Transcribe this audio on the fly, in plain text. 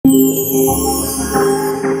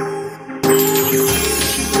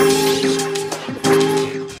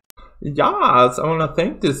But I want to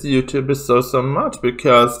thank this YouTuber so much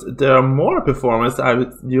because there are more performances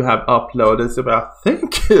you have uploaded. So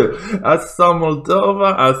thank you. I saw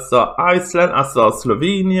Moldova, I saw Iceland, I saw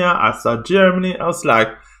Slovenia, I saw Germany. I was like,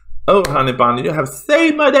 oh honey bunny, you have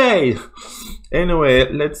saved my day.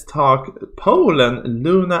 Anyway, let's talk Poland,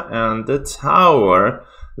 Luna and the Tower.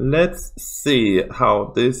 Let's see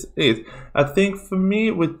how this is. I think for me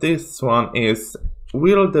with this one is,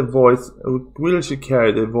 will she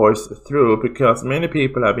carry the voice through? Because many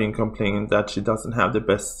people have been complaining that she doesn't have the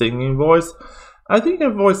best singing voice. I think her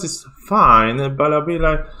voice is fine, but I'll be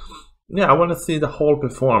like, yeah, I want to see the whole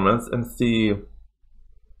performance and see,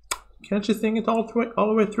 can she sing it all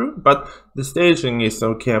the way through? But the staging is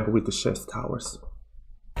okay with the chest towers.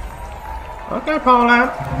 Okay,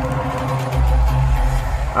 Poland.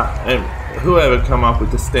 And whoever come up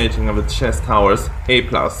with the staging of the chest towers, A+.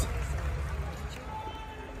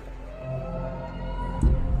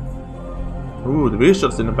 Ooh, the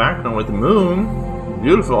visuals in the background with the moon.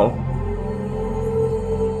 Beautiful.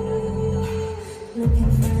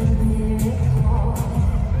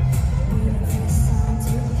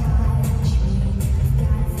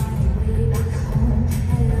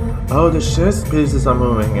 Oh, the chess pieces are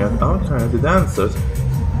moving it. Okay, the dancers.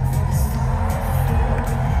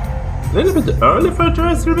 A little bit early for a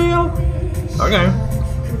dress reveal? Okay.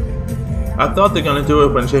 I thought they're gonna do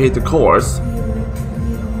it when she hit the chorus.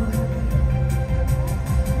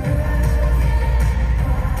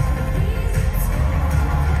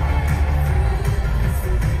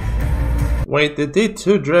 Wait, they did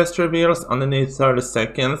 2 dress reveals underneath 30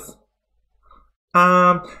 seconds.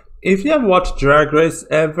 If you have watched Drag Race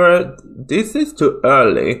ever, this is too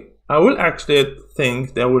early. I will actually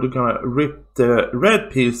think they were gonna rip the red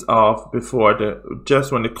piece off before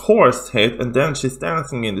just when the chorus hit, and then she's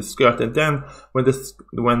dancing in the skirt, and then when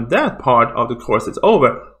that part of the chorus is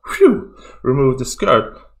over, whew, remove the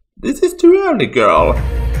skirt. This is too early, girl.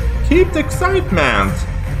 Keep the excitement.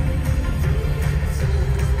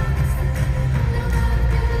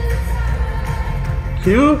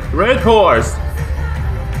 Cue red horse.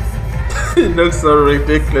 It looks so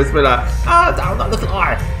ridiculous, but like, down on the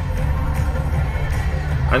floor.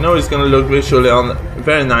 I know it's gonna look visually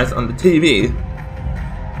very nice on the TV.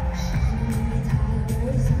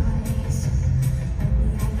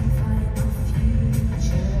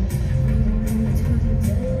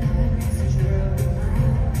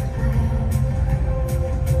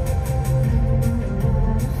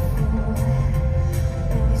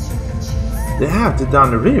 They have to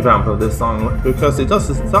done a revamp of this song because it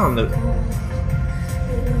doesn't sound.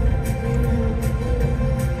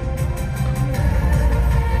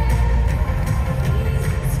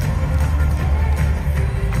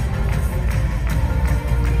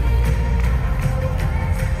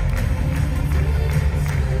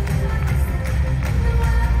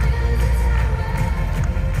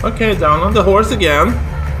 Okay, down on the horse again.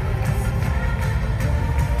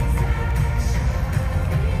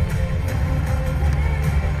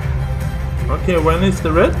 Okay, when is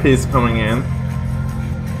the red piece coming in?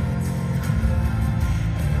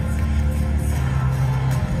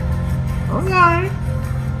 Okay.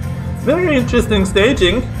 Very interesting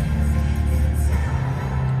staging.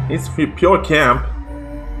 It's pure camp.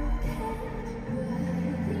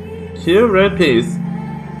 Cue red piece.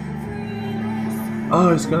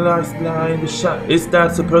 Oh, it's gonna lie in the shot. Is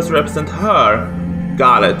that supposed to represent her?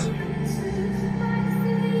 Got it.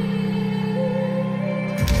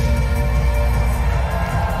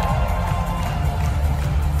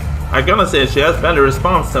 I'm gonna say she has better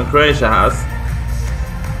response than Croatia has.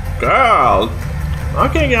 Girl!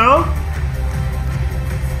 Okay, girl.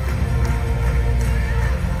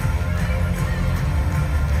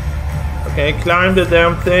 Okay, climb the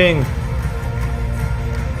damn thing.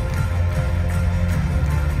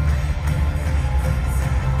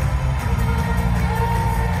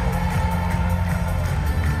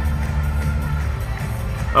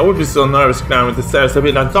 I would be so nervous climbing the stairs. I'd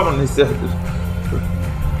be like, someone is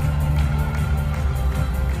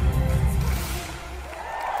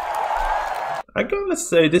I gotta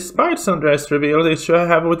say, despite some dress reveal issue I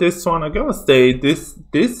have with this one, I gotta say this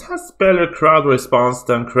has better crowd response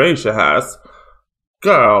than Croatia has.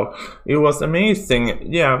 Girl, it was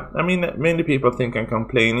amazing. Yeah, I mean, many people think I'm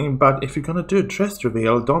complaining, but if you're gonna do a dress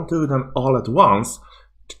reveal, don't do them all at once.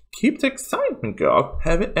 Keep the excitement, girl.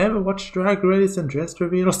 Have you ever watched Drag Race and dress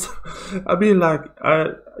reveals? I'd be like,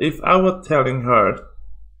 if I were telling her,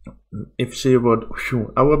 if she would,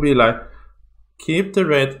 I would be like, keep the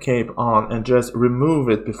red cape on and just remove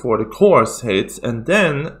it before the chorus hits, and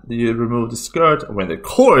then you remove the skirt when the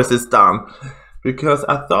chorus is done. because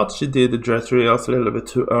I thought she did the dress rehearsal a little bit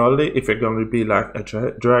too early if you're going to be like a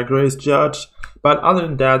drag race judge. But other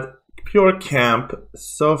than that, pure camp,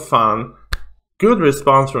 so fun, good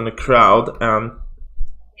response from the crowd, and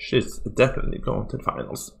she's definitely going to the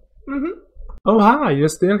finals. Oh hi, you're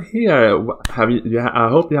still here. I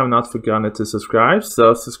hope you have not forgotten to subscribe.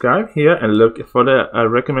 So subscribe here and look for the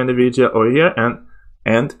recommended video over here, and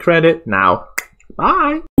end credit now.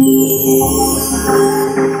 Bye.